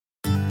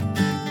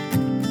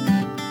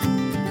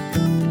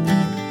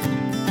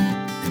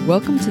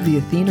Welcome to the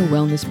Athena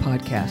Wellness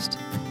Podcast,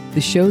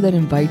 the show that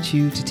invites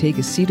you to take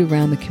a seat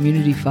around the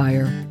community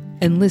fire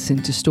and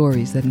listen to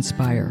stories that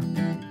inspire.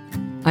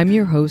 I'm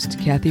your host,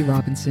 Kathy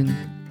Robinson,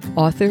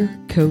 author,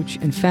 coach,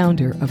 and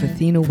founder of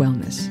Athena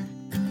Wellness,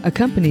 a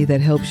company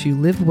that helps you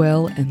live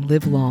well and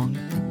live long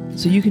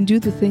so you can do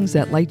the things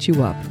that light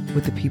you up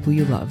with the people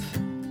you love.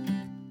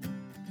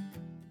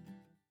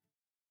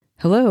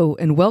 Hello,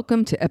 and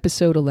welcome to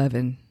episode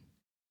 11.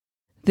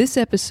 This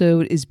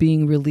episode is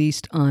being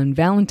released on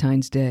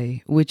Valentine's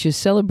Day, which is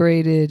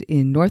celebrated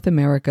in North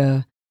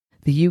America,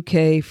 the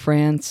UK,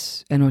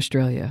 France, and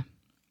Australia.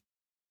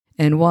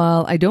 And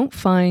while I don't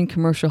find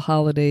commercial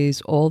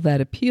holidays all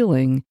that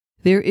appealing,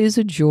 there is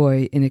a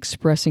joy in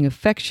expressing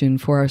affection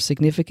for our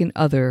significant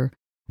other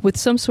with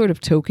some sort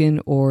of token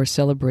or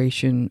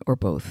celebration or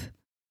both.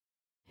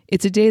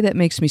 It's a day that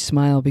makes me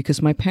smile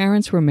because my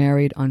parents were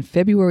married on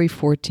February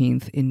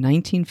 14th in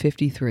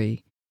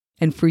 1953.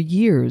 And for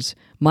years,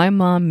 my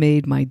mom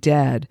made my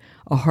dad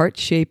a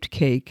heart-shaped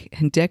cake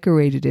and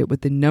decorated it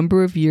with the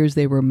number of years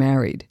they were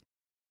married.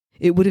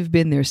 It would have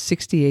been their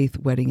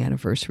 68th wedding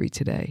anniversary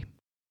today.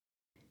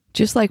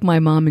 Just like my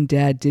mom and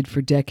dad did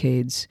for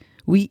decades,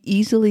 we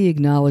easily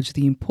acknowledge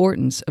the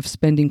importance of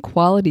spending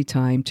quality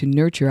time to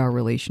nurture our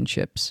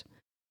relationships.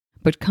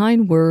 But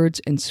kind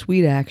words and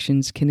sweet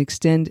actions can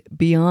extend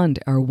beyond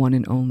our one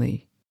and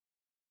only.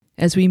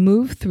 As we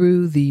move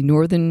through the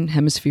Northern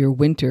Hemisphere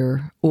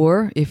winter,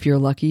 or if you're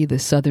lucky, the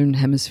Southern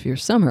Hemisphere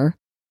summer,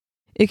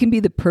 it can be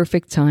the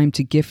perfect time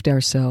to gift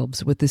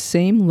ourselves with the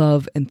same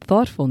love and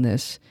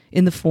thoughtfulness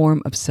in the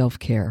form of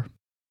self-care.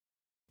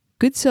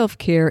 Good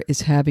self-care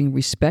is having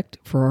respect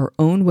for our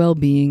own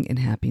well-being and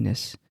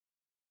happiness.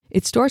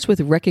 It starts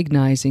with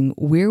recognizing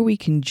where we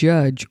can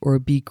judge or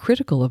be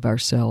critical of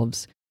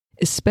ourselves,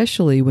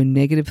 especially when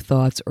negative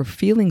thoughts or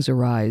feelings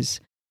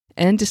arise,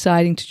 and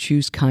deciding to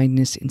choose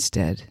kindness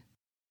instead.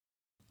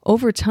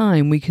 Over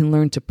time, we can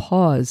learn to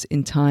pause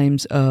in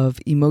times of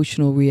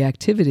emotional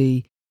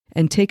reactivity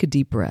and take a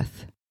deep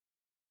breath.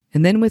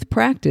 And then with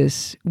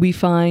practice, we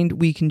find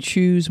we can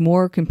choose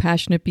more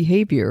compassionate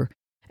behavior,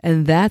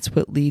 and that's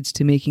what leads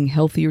to making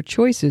healthier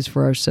choices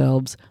for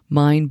ourselves,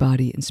 mind,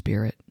 body, and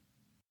spirit.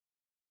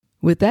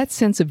 With that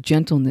sense of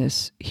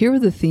gentleness, here are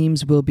the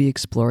themes we'll be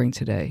exploring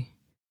today.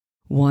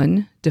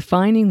 1.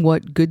 Defining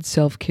what good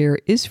self-care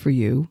is for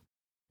you.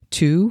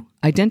 2.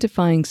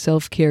 Identifying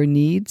self-care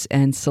needs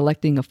and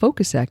selecting a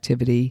focus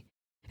activity.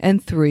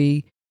 And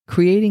 3.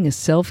 Creating a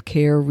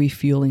self-care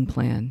refueling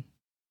plan.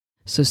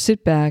 So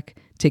sit back,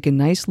 take a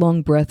nice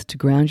long breath to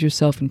ground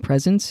yourself in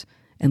presence,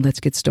 and let's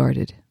get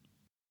started.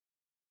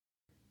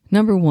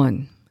 Number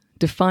 1.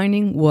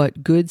 Defining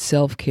what good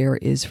self-care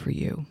is for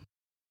you.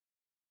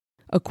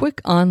 A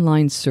quick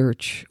online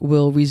search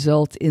will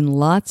result in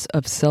lots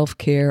of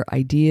self-care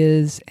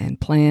ideas and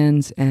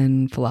plans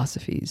and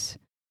philosophies.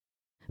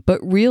 But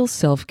real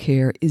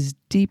self-care is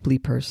deeply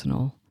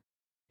personal.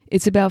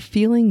 It's about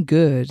feeling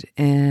good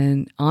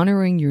and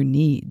honoring your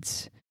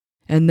needs.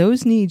 And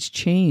those needs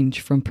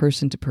change from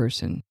person to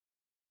person.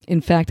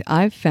 In fact,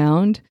 I've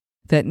found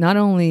that not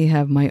only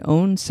have my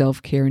own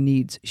self-care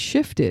needs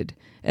shifted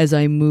as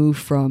I move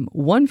from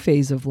one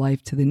phase of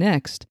life to the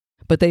next,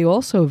 but they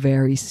also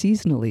vary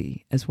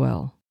seasonally as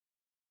well.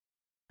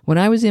 When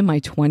I was in my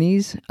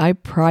 20s, I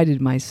prided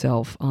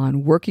myself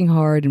on working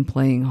hard and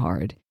playing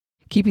hard,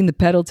 keeping the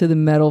pedal to the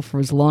metal for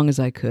as long as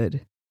I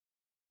could.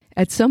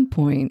 At some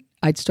point,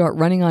 I'd start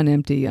running on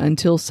empty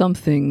until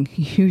something,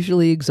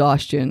 usually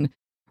exhaustion,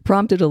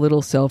 prompted a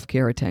little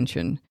self-care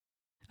attention,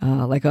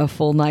 like a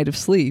full night of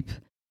sleep.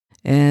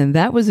 And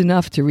that was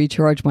enough to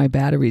recharge my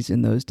batteries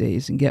in those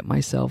days and get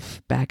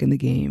myself back in the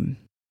game.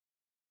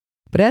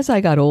 But as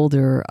I got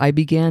older, I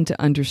began to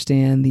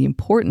understand the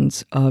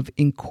importance of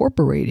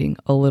incorporating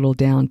a little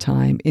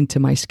downtime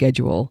into my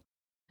schedule.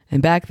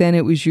 And back then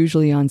it was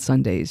usually on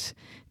Sundays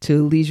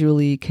to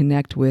leisurely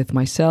connect with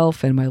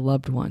myself and my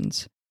loved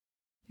ones.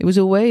 It was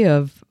a way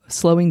of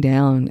slowing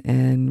down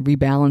and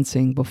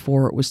rebalancing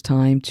before it was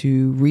time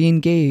to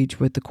re-engage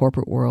with the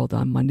corporate world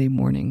on Monday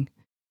morning.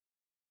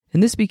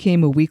 And this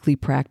became a weekly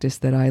practice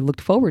that I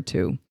looked forward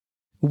to,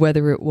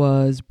 whether it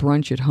was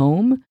brunch at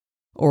home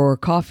or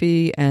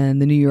coffee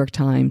and the New York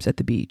Times at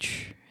the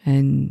beach.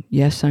 And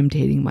yes, I'm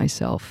dating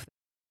myself.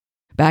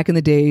 Back in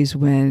the days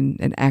when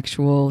an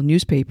actual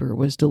newspaper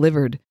was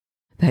delivered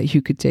that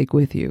you could take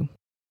with you.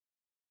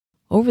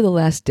 Over the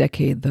last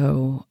decade,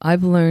 though,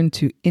 I've learned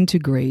to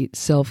integrate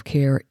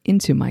self-care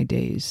into my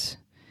days.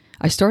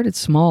 I started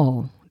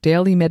small,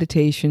 daily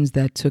meditations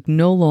that took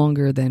no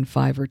longer than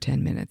 5 or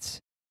 10 minutes.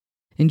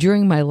 And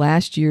during my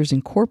last years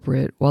in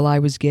corporate, while I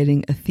was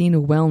getting Athena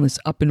Wellness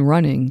up and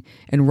running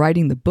and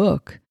writing the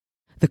book,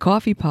 the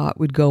coffee pot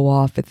would go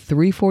off at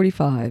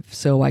 3:45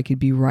 so I could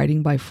be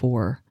writing by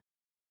 4.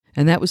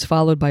 And that was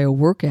followed by a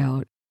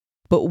workout.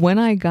 But when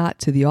I got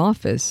to the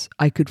office,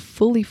 I could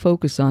fully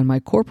focus on my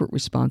corporate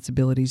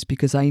responsibilities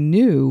because I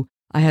knew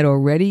I had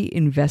already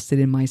invested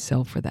in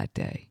myself for that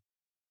day.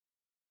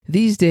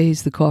 These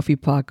days, the coffee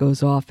pot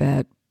goes off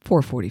at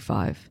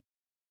 4:45.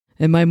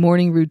 And my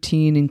morning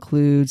routine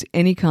includes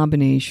any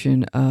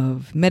combination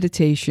of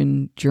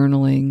meditation,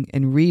 journaling,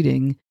 and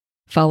reading,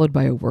 followed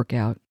by a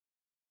workout.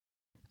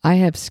 I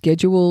have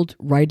scheduled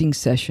writing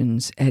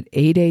sessions at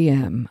 8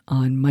 a.m.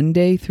 on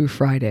Monday through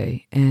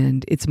Friday,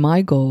 and it's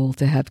my goal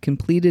to have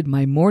completed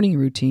my morning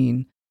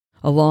routine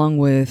along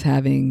with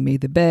having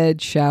made the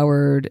bed,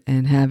 showered,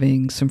 and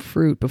having some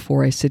fruit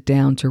before I sit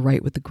down to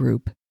write with the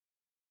group.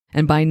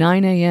 And by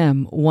 9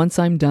 a.m., once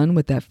I'm done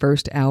with that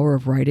first hour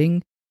of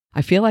writing,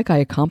 I feel like I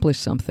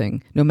accomplished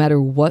something, no matter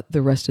what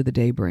the rest of the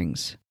day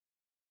brings.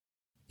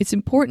 It's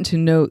important to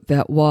note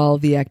that while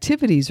the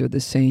activities are the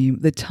same,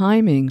 the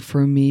timing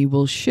for me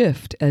will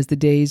shift as the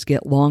days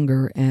get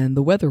longer and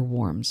the weather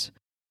warms.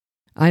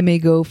 I may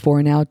go for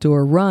an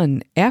outdoor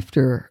run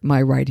after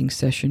my writing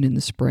session in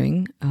the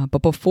spring,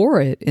 but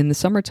before it in the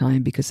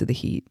summertime because of the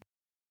heat.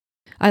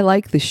 I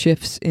like the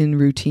shifts in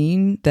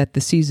routine that the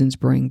seasons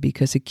bring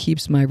because it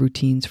keeps my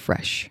routines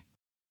fresh.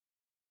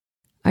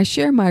 I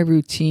share my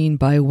routine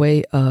by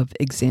way of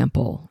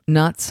example,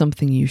 not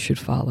something you should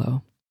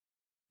follow.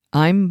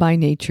 I'm by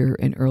nature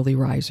an early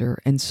riser,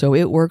 and so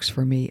it works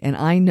for me. And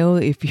I know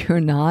if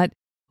you're not,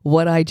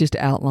 what I just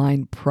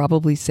outlined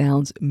probably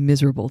sounds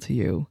miserable to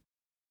you.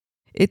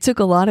 It took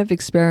a lot of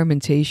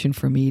experimentation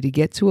for me to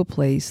get to a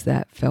place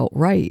that felt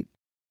right.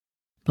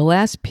 The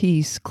last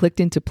piece clicked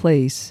into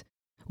place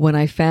when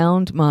I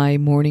found my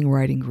morning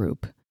writing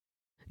group.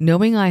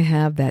 Knowing I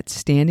have that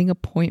standing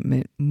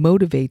appointment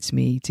motivates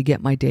me to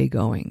get my day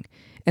going,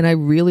 and I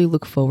really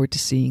look forward to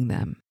seeing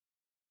them.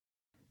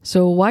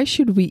 So why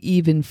should we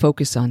even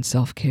focus on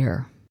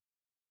self-care?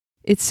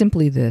 It's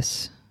simply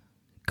this.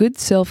 Good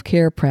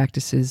self-care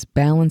practices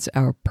balance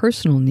our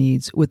personal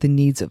needs with the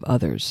needs of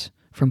others,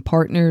 from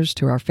partners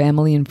to our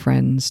family and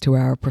friends to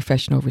our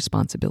professional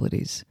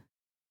responsibilities.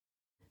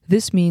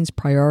 This means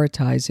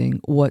prioritizing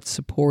what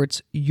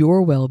supports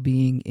your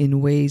well-being in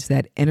ways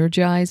that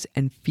energize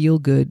and feel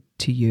good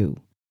to you.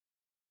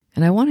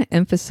 And I want to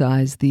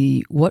emphasize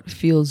the what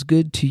feels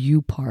good to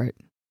you part.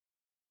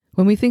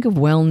 When we think of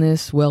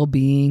wellness,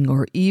 well-being,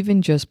 or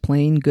even just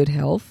plain good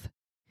health,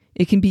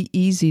 it can be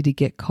easy to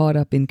get caught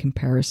up in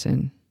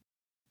comparison.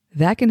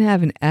 That can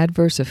have an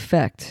adverse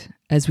effect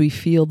as we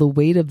feel the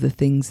weight of the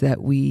things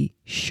that we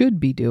should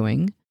be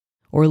doing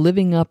or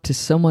living up to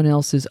someone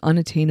else's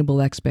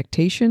unattainable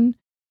expectation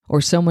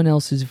or someone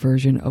else's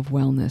version of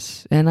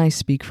wellness. And I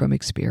speak from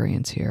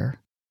experience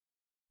here.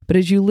 But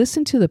as you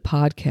listen to the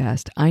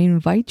podcast, I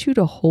invite you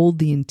to hold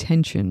the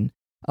intention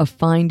of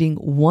finding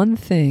one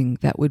thing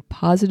that would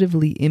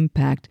positively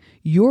impact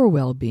your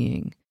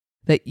well-being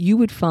that you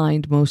would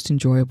find most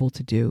enjoyable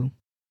to do.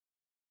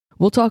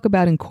 We'll talk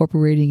about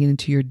incorporating it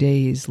into your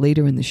days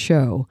later in the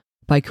show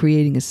by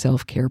creating a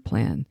self-care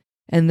plan,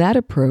 and that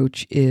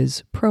approach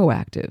is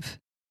proactive.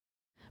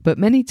 But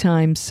many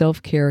times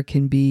self-care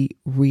can be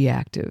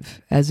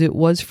reactive, as it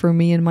was for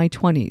me in my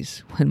 20s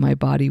when my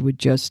body would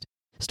just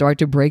start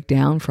to break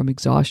down from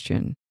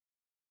exhaustion.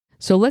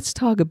 So let's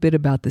talk a bit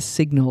about the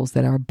signals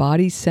that our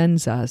body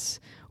sends us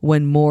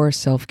when more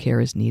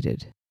self-care is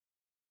needed.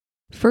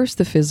 First,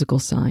 the physical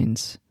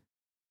signs.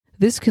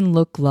 This can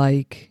look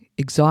like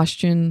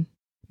exhaustion,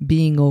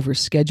 being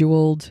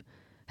overscheduled,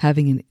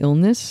 having an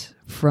illness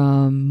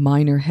from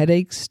minor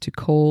headaches to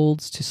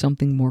colds to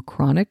something more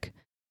chronic,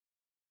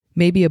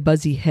 maybe a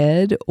buzzy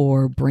head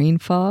or brain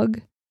fog,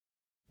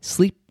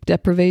 sleep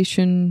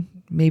deprivation,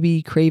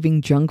 maybe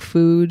craving junk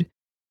food,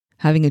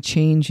 having a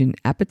change in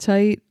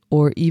appetite,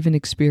 or even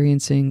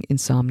experiencing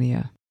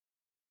insomnia.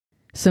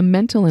 Some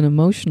mental and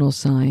emotional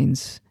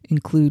signs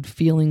include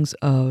feelings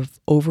of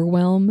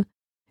overwhelm,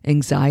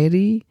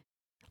 anxiety,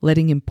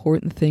 letting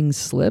important things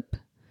slip,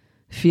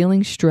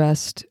 feeling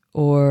stressed,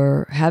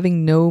 or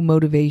having no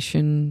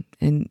motivation,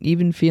 and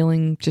even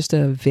feeling just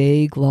a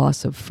vague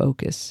loss of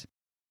focus.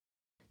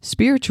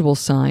 Spiritual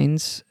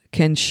signs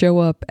can show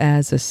up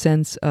as a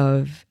sense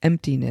of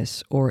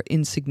emptiness or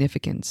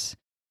insignificance.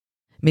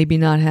 Maybe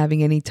not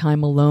having any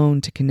time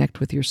alone to connect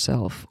with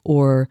yourself,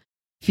 or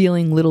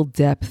feeling little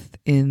depth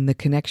in the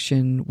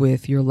connection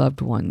with your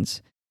loved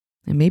ones,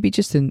 and maybe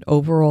just an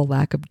overall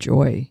lack of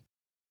joy.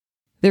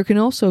 There can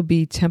also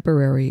be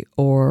temporary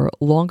or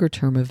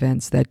longer-term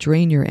events that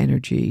drain your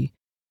energy,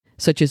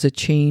 such as a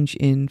change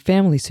in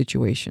family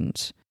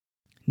situations,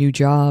 new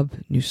job,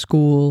 new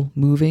school,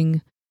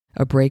 moving,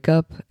 a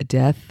breakup, a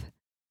death,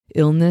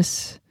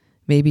 illness,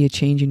 maybe a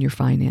change in your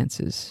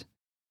finances.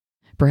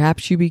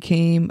 Perhaps you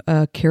became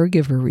a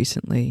caregiver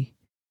recently,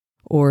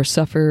 or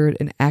suffered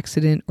an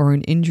accident or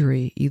an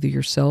injury, either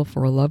yourself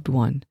or a loved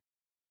one.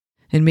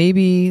 And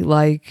maybe,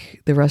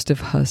 like the rest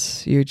of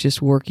us, you're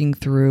just working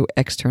through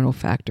external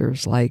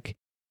factors like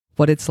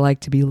what it's like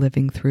to be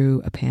living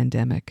through a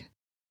pandemic.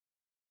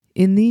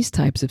 In these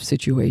types of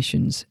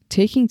situations,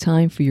 taking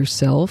time for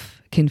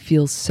yourself can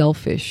feel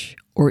selfish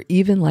or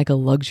even like a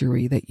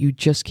luxury that you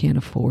just can't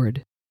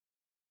afford.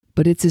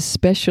 But it's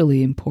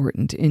especially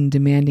important in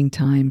demanding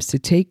times to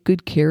take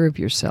good care of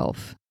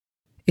yourself.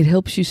 It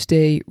helps you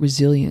stay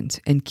resilient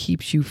and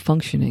keeps you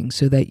functioning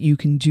so that you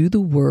can do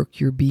the work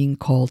you're being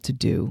called to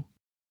do.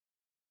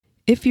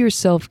 If your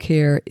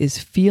self-care is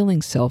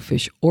feeling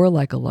selfish or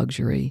like a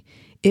luxury,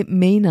 it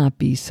may not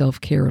be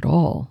self-care at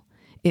all.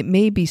 It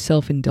may be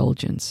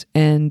self-indulgence,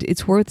 and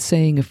it's worth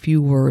saying a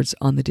few words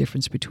on the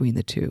difference between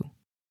the two.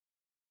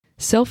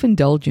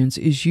 Self-indulgence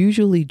is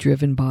usually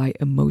driven by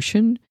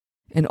emotion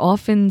and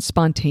often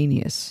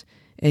spontaneous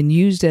and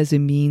used as a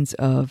means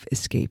of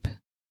escape.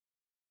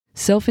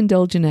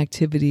 Self-indulgent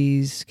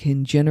activities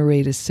can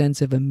generate a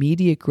sense of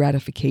immediate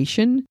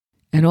gratification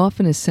and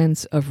often a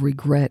sense of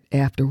regret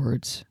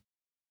afterwards.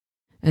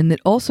 And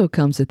that also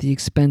comes at the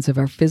expense of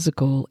our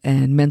physical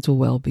and mental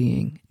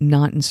well-being,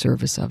 not in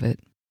service of it.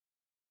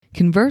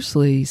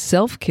 Conversely,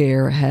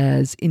 self-care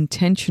has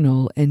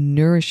intentional and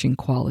nourishing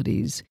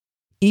qualities,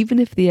 even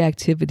if the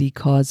activity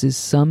causes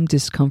some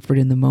discomfort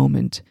in the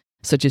moment,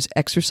 such as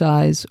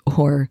exercise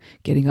or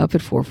getting up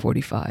at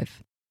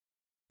 4:45.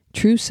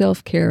 True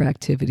self-care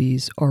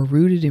activities are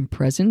rooted in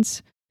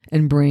presence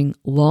and bring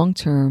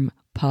long-term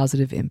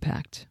positive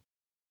impact.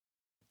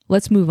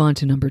 Let's move on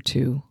to number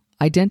 2,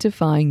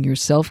 identifying your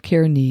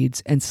self-care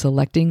needs and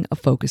selecting a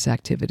focus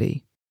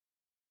activity.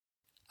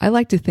 I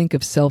like to think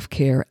of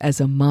self-care as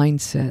a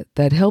mindset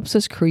that helps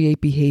us create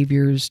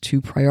behaviors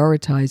to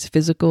prioritize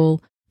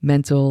physical,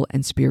 mental,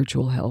 and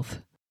spiritual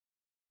health.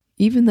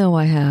 Even though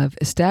I have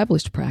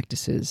established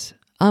practices,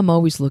 I'm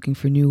always looking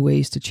for new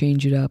ways to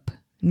change it up.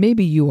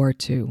 Maybe you are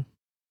too.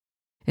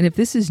 And if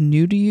this is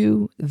new to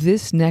you,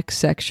 this next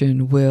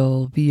section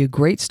will be a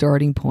great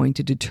starting point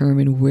to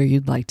determine where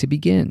you'd like to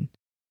begin.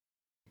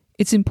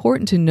 It's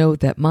important to note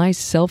that my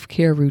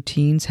self-care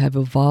routines have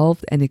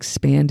evolved and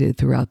expanded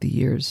throughout the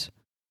years.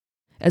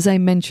 As I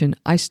mentioned,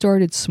 I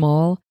started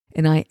small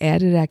and I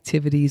added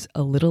activities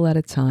a little at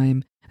a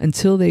time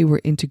until they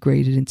were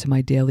integrated into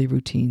my daily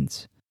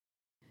routines.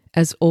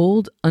 As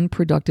old,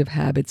 unproductive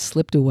habits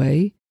slipped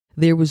away,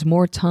 there was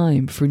more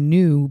time for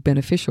new,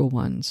 beneficial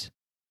ones.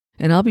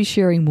 And I'll be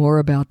sharing more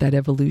about that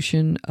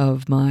evolution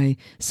of my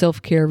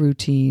self-care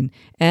routine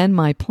and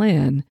my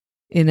plan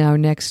in our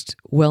next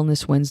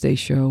Wellness Wednesday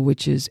show,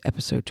 which is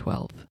episode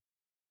 12.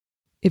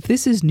 If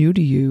this is new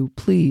to you,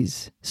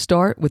 please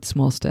start with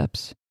small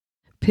steps.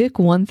 Pick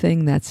one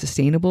thing that's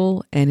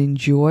sustainable and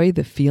enjoy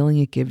the feeling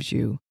it gives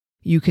you.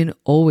 You can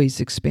always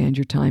expand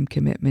your time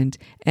commitment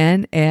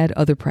and add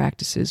other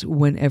practices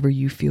whenever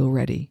you feel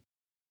ready.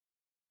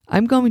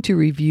 I'm going to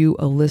review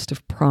a list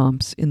of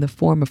prompts in the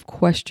form of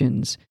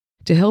questions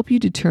to help you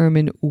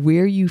determine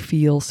where you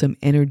feel some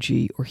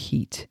energy or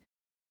heat.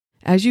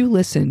 As you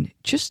listen,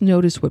 just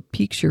notice what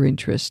piques your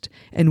interest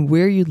and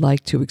where you'd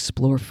like to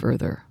explore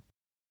further.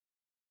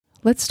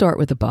 Let's start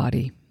with the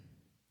body.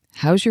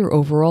 How's your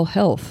overall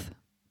health?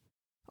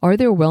 Are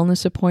there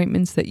wellness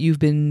appointments that you've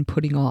been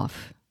putting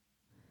off?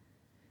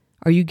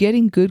 Are you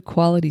getting good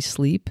quality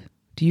sleep?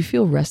 Do you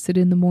feel rested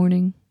in the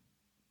morning?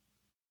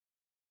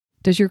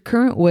 Does your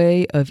current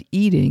way of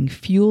eating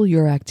fuel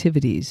your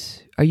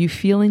activities? Are you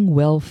feeling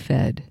well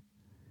fed?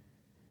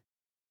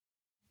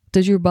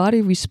 Does your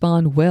body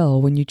respond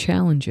well when you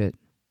challenge it?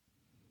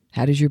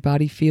 How does your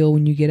body feel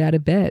when you get out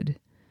of bed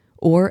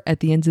or at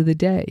the end of the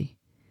day?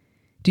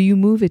 Do you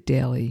move it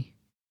daily?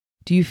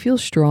 Do you feel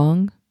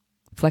strong,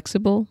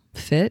 flexible,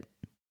 fit?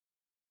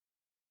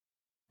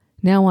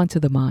 Now on to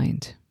the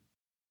mind.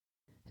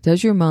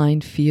 Does your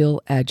mind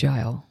feel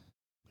agile?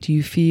 Do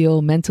you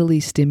feel mentally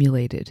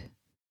stimulated?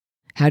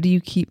 How do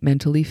you keep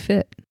mentally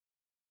fit?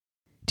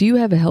 Do you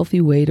have a healthy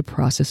way to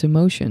process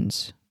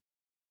emotions?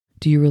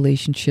 Do your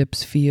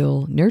relationships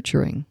feel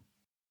nurturing?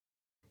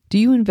 Do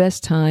you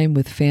invest time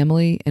with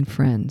family and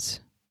friends?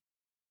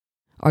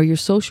 Are your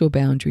social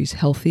boundaries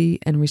healthy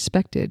and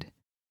respected?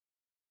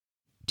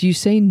 Do you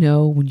say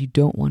no when you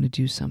don't want to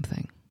do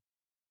something?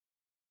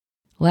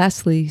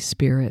 Lastly,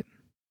 spirit.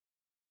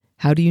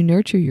 How do you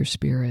nurture your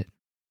spirit?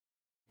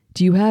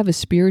 Do you have a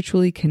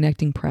spiritually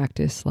connecting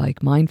practice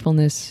like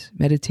mindfulness,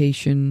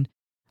 meditation,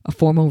 a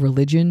formal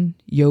religion,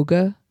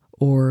 yoga,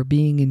 or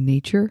being in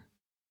nature?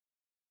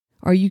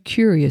 Are you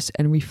curious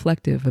and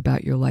reflective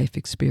about your life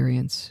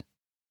experience?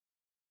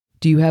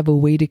 Do you have a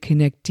way to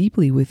connect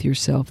deeply with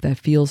yourself that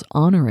feels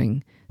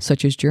honoring,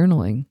 such as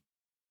journaling?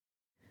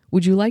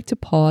 Would you like to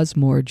pause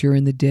more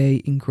during the day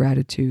in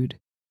gratitude,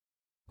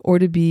 or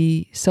to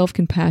be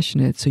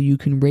self-compassionate so you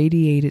can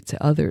radiate it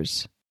to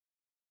others?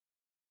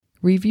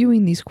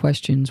 Reviewing these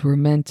questions were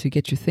meant to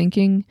get you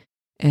thinking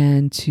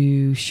and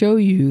to show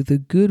you the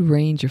good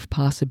range of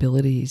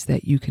possibilities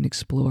that you can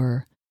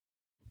explore.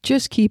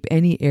 Just keep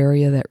any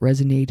area that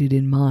resonated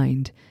in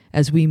mind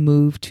as we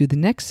move to the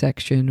next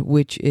section,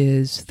 which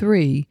is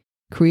 3,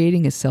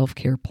 creating a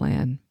self-care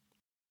plan.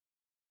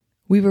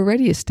 We've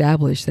already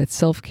established that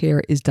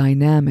self-care is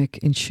dynamic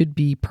and should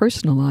be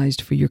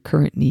personalized for your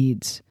current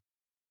needs.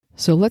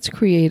 So let's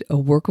create a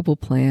workable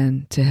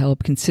plan to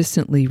help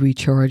consistently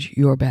recharge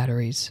your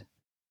batteries.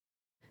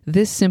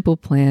 This simple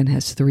plan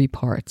has 3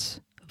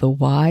 parts: the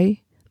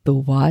why, the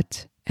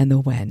what, and the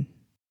when.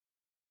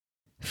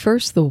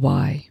 First, the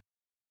why.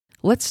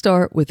 Let's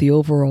start with the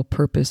overall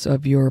purpose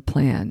of your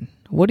plan.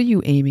 What are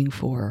you aiming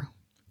for?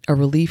 A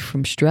relief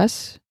from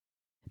stress?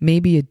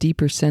 Maybe a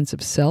deeper sense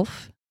of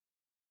self?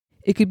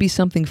 It could be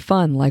something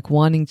fun like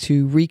wanting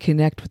to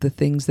reconnect with the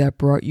things that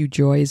brought you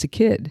joy as a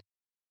kid.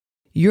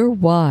 Your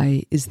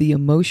why is the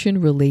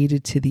emotion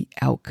related to the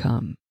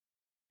outcome.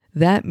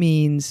 That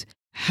means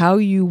how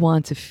you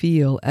want to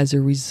feel as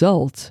a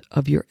result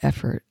of your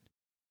effort.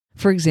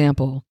 For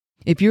example,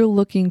 if you're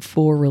looking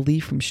for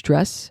relief from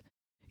stress,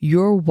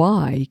 your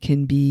why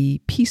can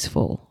be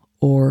peaceful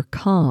or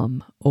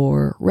calm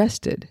or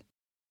rested.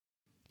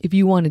 If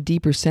you want a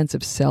deeper sense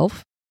of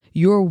self,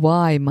 your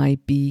why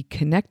might be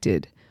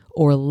connected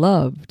or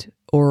loved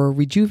or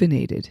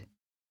rejuvenated.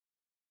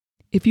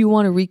 If you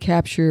want to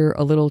recapture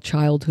a little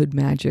childhood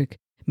magic,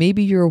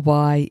 maybe your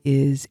why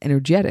is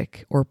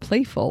energetic or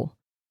playful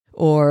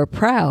or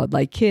proud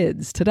like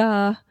kids,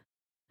 ta-da!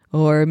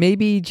 Or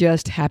maybe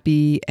just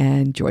happy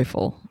and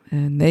joyful,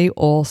 and they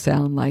all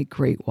sound like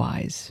great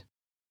whys.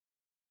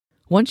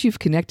 Once you've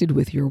connected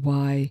with your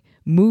why,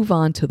 move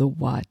on to the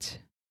what.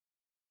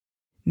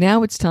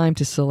 Now it's time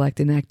to select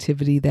an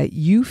activity that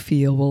you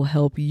feel will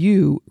help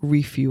you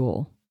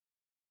refuel.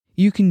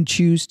 You can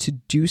choose to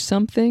do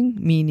something,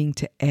 meaning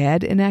to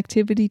add an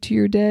activity to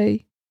your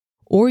day,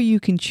 or you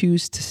can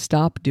choose to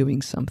stop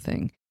doing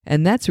something.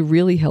 And that's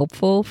really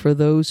helpful for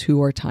those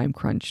who are time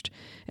crunched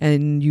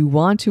and you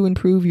want to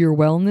improve your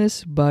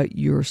wellness, but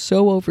you're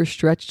so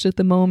overstretched at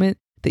the moment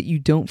that you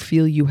don't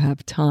feel you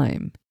have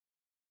time.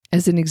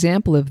 As an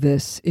example of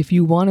this, if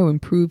you want to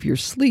improve your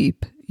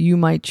sleep, you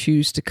might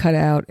choose to cut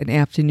out an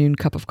afternoon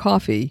cup of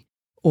coffee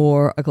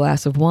or a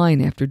glass of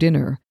wine after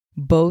dinner,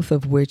 both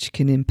of which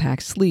can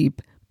impact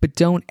sleep, but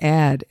don't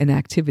add an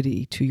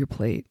activity to your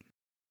plate.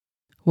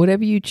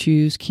 Whatever you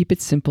choose, keep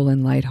it simple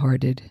and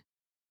lighthearted.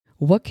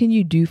 What can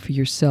you do for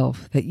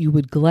yourself that you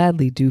would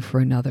gladly do for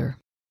another?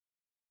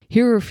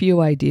 Here are a few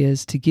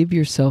ideas to give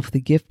yourself the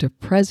gift of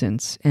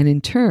presence and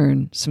in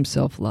turn, some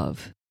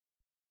self-love.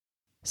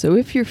 So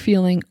if you're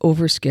feeling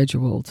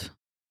overscheduled,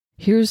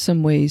 here's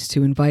some ways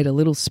to invite a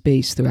little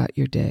space throughout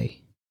your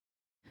day.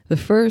 The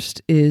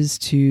first is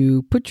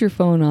to put your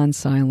phone on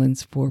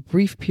silence for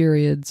brief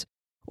periods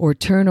or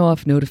turn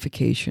off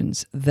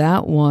notifications.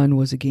 That one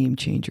was a game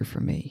changer for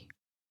me.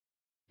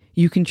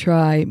 You can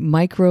try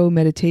micro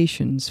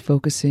meditations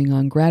focusing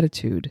on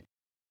gratitude.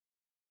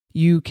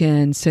 You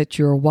can set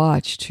your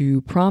watch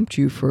to prompt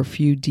you for a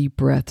few deep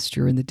breaths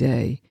during the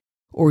day,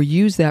 or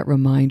use that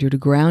reminder to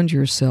ground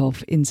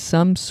yourself in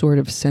some sort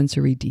of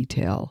sensory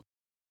detail.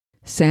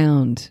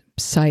 Sound,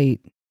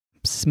 sight,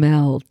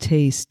 smell,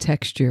 taste,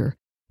 texture,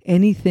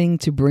 anything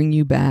to bring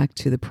you back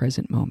to the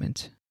present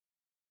moment.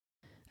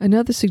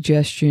 Another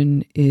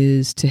suggestion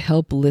is to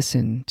help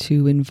listen,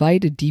 to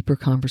invite a deeper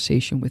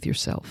conversation with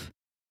yourself.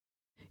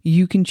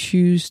 You can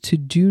choose to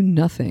do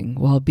nothing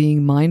while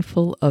being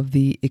mindful of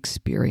the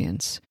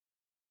experience.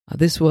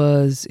 This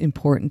was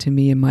important to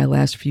me in my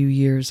last few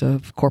years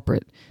of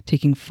corporate,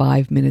 taking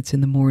 5 minutes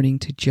in the morning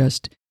to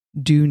just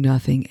do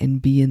nothing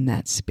and be in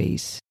that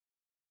space.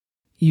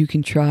 You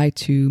can try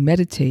to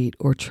meditate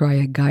or try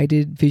a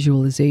guided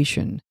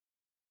visualization.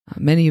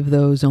 Many of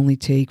those only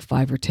take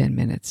 5 or 10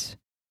 minutes.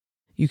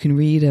 You can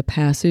read a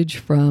passage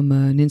from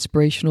an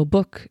inspirational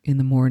book in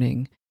the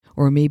morning,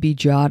 or maybe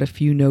jot a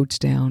few notes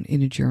down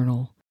in a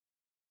journal.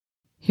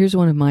 Here's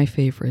one of my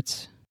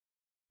favorites: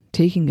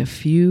 taking a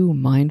few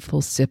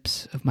mindful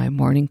sips of my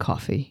morning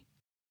coffee.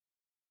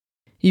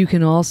 You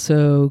can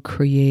also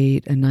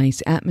create a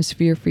nice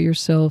atmosphere for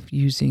yourself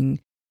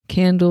using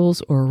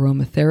candles or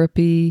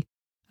aromatherapy,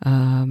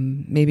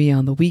 maybe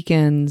on the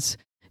weekends,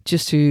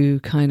 just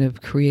to kind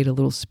of create a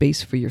little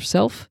space for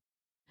yourself,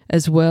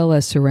 as well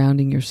as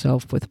surrounding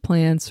yourself with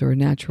plants or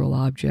natural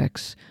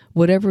objects,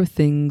 whatever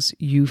things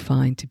you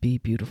find to be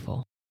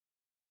beautiful.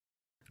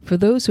 For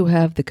those who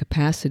have the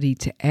capacity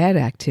to add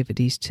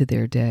activities to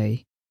their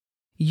day,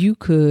 you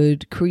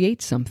could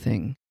create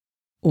something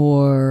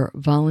or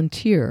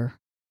volunteer,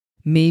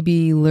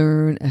 maybe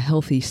learn a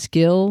healthy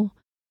skill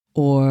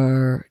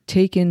or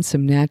take in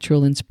some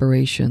natural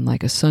inspiration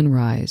like a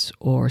sunrise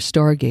or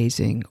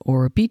stargazing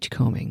or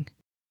beachcombing.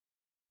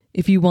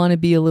 If you want to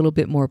be a little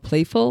bit more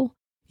playful,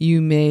 you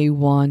may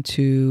want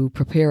to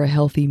prepare a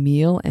healthy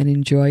meal and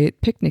enjoy it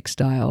picnic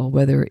style,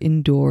 whether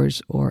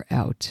indoors or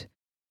out.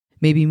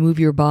 Maybe move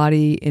your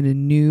body in a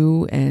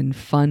new and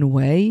fun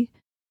way.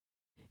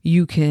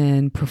 You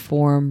can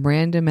perform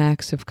random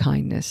acts of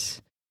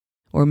kindness,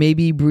 or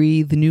maybe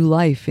breathe new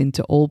life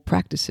into old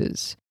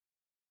practices.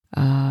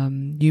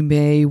 You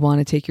may want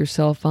to take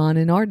yourself on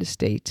an artist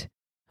date,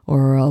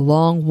 or a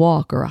long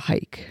walk or a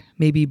hike.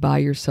 Maybe buy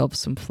yourself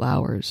some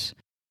flowers.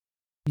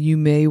 You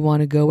may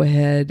want to go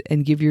ahead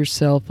and give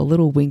yourself a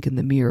little wink in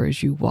the mirror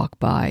as you walk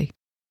by.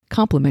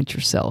 Compliment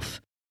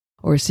yourself,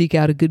 or seek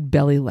out a good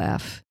belly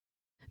laugh.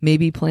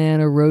 Maybe plan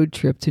a road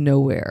trip to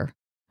nowhere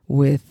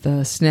with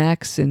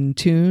snacks and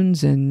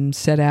tunes and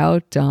set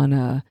out on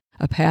a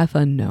path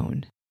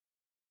unknown.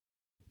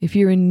 If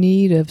you're in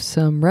need of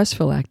some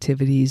restful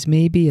activities,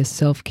 maybe a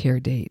self-care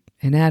date,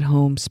 an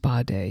at-home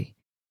spa day,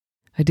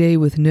 a day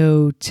with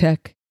no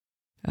tech,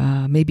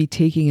 maybe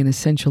taking an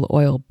essential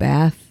oil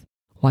bath,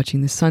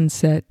 watching the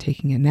sunset,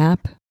 taking a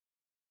nap.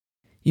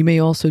 You may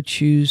also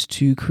choose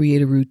to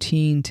create a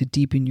routine to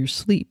deepen your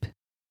sleep.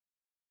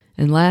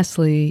 And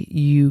lastly,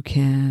 you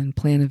can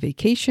plan a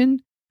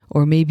vacation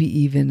or maybe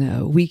even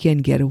a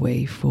weekend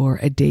getaway for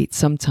a date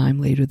sometime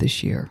later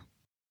this year.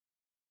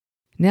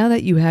 Now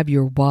that you have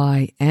your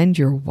why and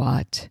your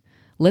what,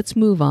 let's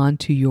move on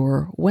to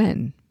your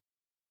when.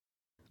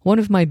 One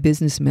of my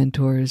business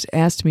mentors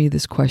asked me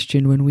this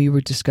question when we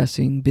were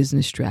discussing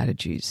business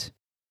strategies.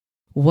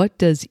 What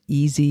does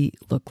easy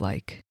look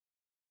like?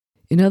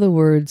 In other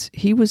words,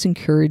 he was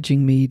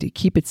encouraging me to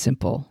keep it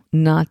simple,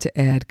 not to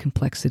add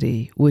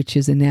complexity, which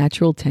is a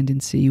natural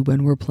tendency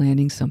when we're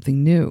planning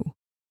something new.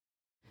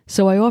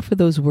 So I offer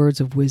those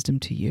words of wisdom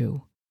to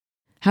you.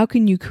 How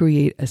can you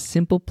create a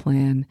simple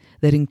plan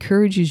that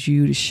encourages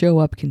you to show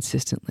up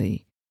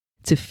consistently,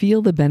 to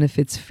feel the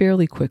benefits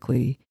fairly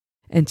quickly,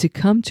 and to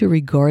come to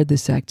regard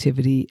this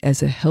activity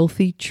as a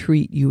healthy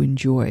treat you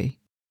enjoy?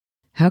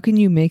 How can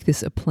you make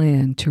this a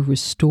plan to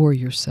restore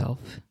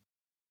yourself?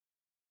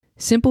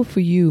 Simple for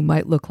you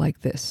might look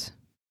like this.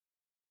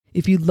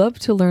 If you'd love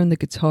to learn the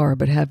guitar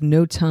but have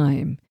no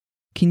time,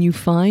 can you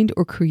find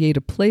or create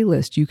a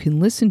playlist you can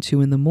listen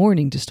to in the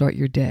morning to start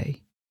your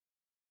day?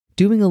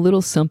 Doing a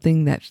little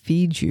something that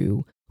feeds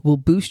you will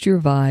boost your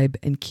vibe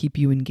and keep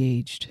you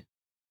engaged.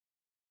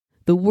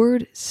 The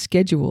word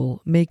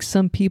schedule makes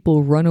some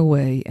people run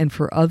away, and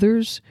for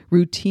others,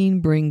 routine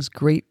brings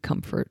great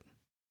comfort.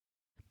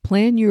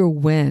 Plan your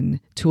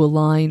when to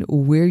align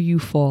where you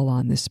fall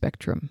on this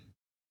spectrum.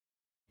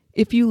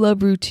 If you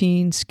love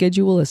routine,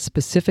 schedule a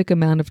specific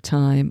amount of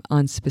time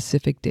on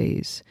specific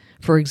days.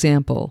 For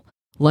example,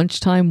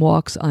 lunchtime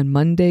walks on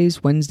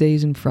Mondays,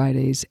 Wednesdays, and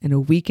Fridays, and a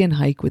weekend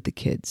hike with the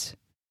kids.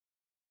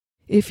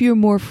 If you're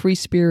more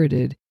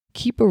free-spirited,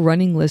 keep a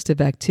running list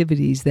of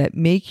activities that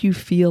make you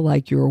feel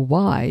like your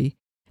why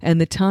and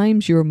the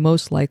times you're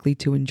most likely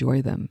to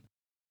enjoy them.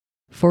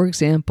 For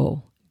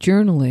example,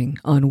 journaling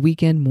on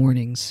weekend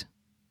mornings.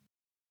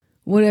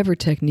 Whatever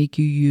technique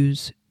you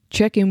use,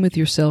 check in with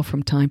yourself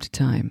from time to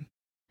time.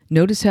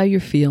 Notice how you're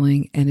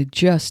feeling and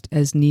adjust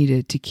as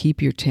needed to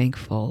keep your tank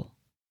full.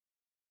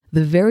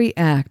 The very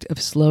act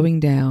of slowing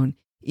down,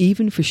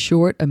 even for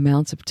short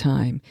amounts of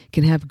time,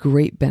 can have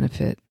great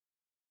benefit.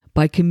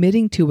 By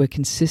committing to a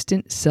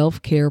consistent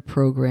self-care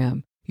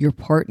program, your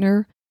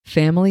partner,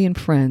 family, and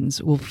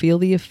friends will feel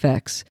the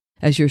effects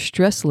as your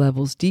stress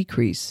levels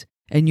decrease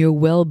and your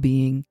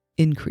well-being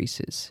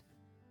increases.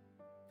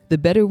 The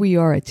better we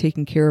are at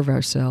taking care of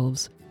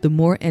ourselves, the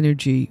more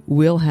energy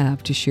we'll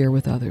have to share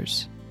with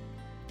others.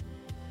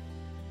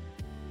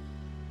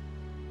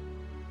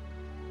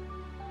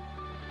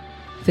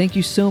 Thank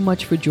you so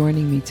much for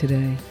joining me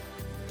today.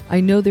 I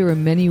know there are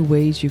many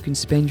ways you can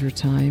spend your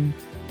time.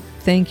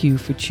 Thank you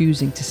for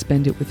choosing to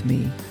spend it with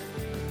me.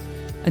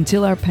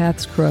 Until our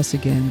paths cross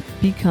again,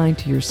 be kind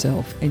to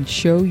yourself and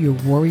show your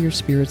warrior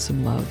spirit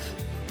some love.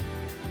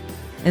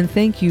 And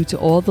thank you to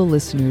all the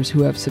listeners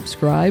who have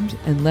subscribed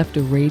and left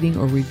a rating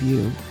or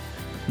review.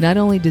 Not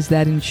only does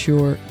that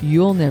ensure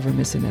you'll never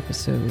miss an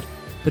episode,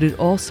 but it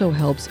also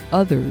helps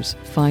others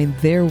find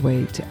their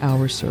way to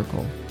our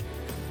circle.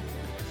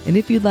 And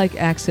if you'd like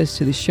access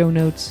to the show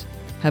notes,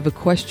 have a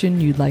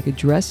question you'd like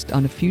addressed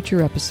on a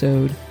future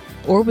episode,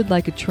 or would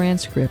like a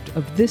transcript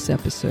of this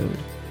episode,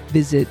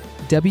 visit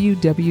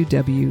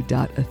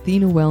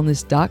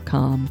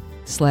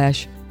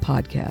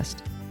www.athenawellness.com/podcast.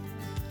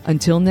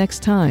 Until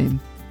next time,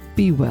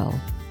 be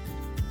well.